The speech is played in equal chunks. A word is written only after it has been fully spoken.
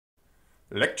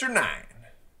Lecture 9.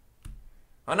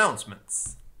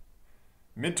 Announcements.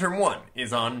 Midterm 1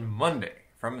 is on Monday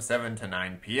from 7 to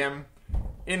 9 p.m.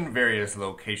 in various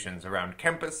locations around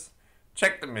campus.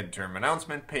 Check the midterm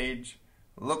announcement page,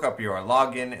 look up your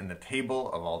login in the table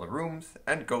of all the rooms,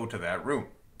 and go to that room.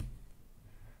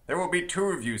 There will be 2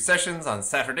 review sessions on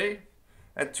Saturday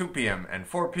at 2 p.m. and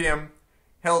 4 p.m.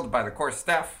 held by the course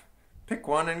staff. Pick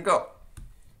one and go.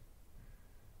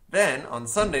 Then on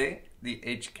Sunday, the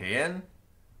HKN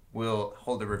will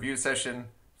hold a review session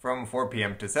from 4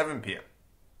 p.m. to 7 p.m.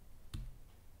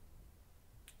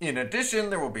 In addition,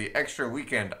 there will be extra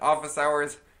weekend office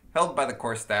hours held by the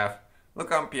course staff.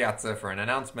 Look on Piazza for an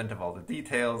announcement of all the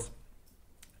details.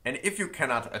 And if you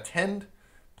cannot attend,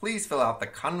 please fill out the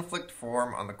conflict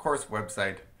form on the course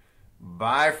website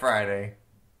by Friday,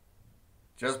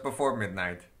 just before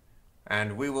midnight,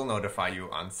 and we will notify you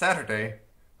on Saturday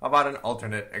about an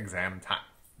alternate exam time.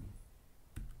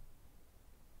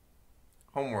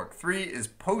 Homework 3 is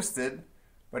posted,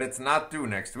 but it's not due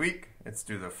next week. It's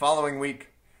due the following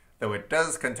week, though it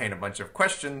does contain a bunch of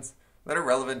questions that are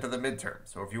relevant to the midterm.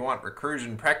 So if you want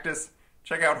recursion practice,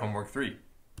 check out Homework 3.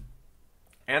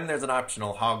 And there's an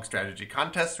optional hog strategy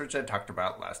contest, which I talked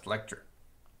about last lecture.